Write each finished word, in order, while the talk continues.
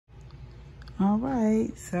All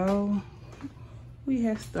right, so we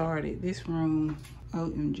have started this room.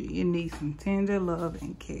 OMG, it needs some tender love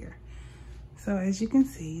and care. So as you can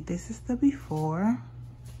see, this is the before.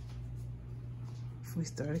 We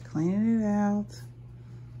started cleaning it out.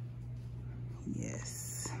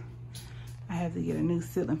 Yes. I have to get a new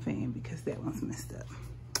ceiling fan because that one's messed up.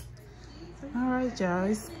 All right, y'all,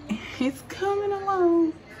 it's coming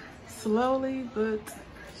along slowly but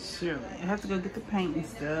surely. I have to go get the paint and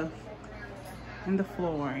stuff and the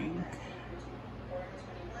flooring.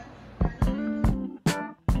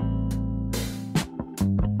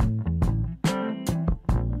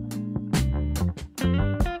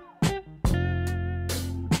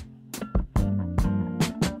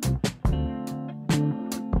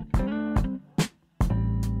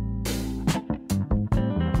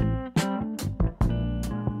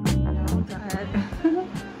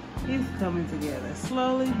 It's coming together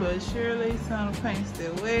slowly but surely. Some of the paint's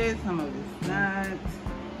still wet, some of it's not.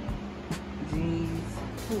 Jeez,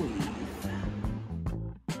 please.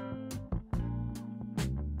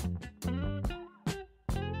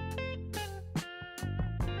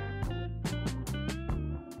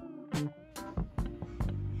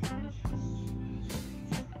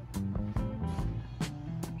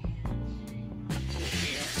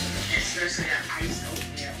 Especially at ice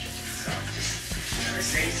oatmeal.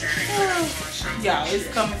 So y'all, it's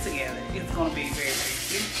coming together. It's gonna be very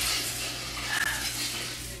tasty.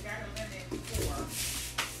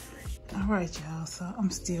 All right, y'all. So I'm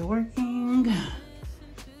still working.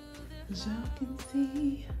 As y'all can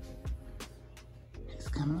see, it's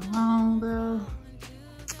coming along though.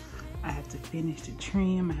 I have to finish the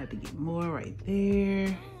trim. I have to get more right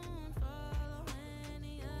there.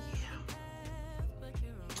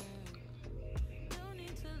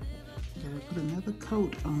 Gotta put another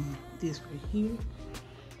coat on this right here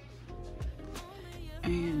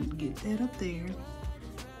and get that up there.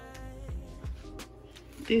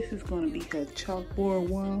 This is gonna be her chalkboard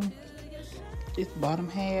wall. This bottom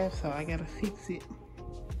half, so I gotta fix it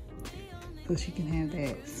so she can have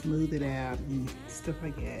that, smooth it out and stuff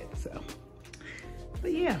like that. So,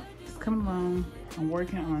 but yeah, it's coming along. I'm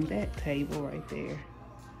working on that table right there.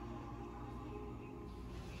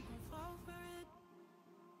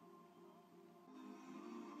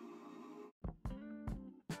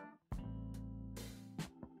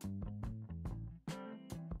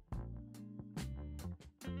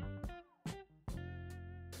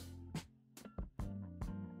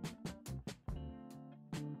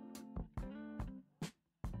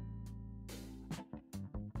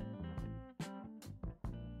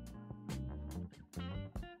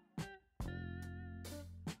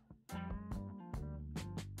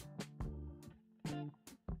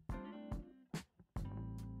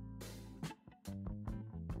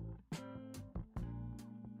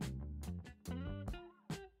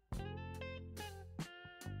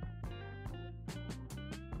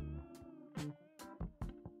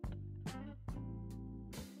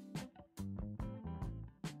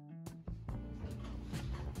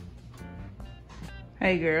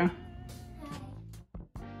 Hey girl.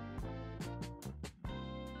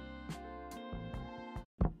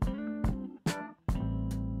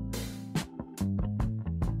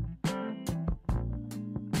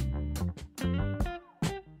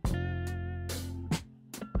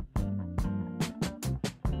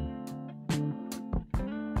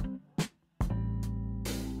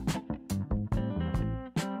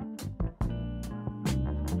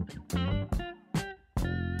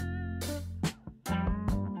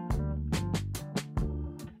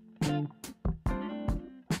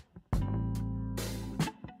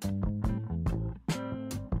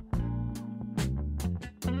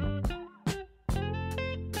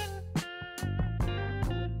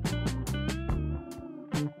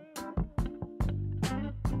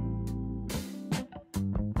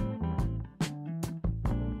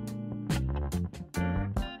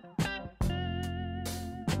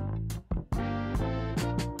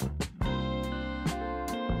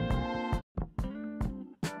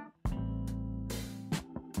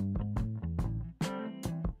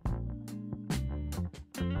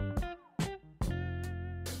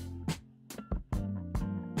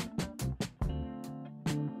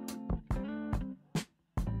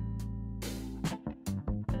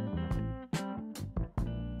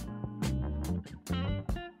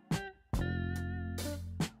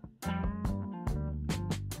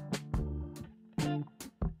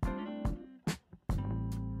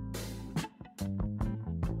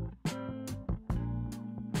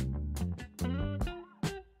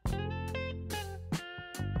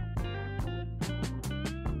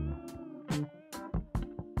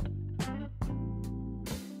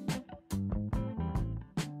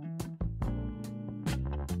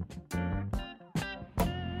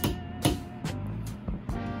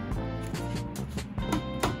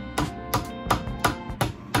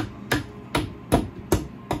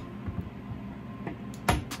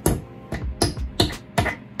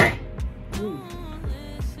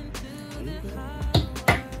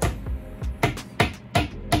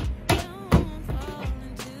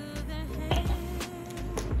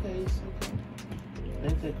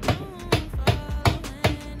 That's it.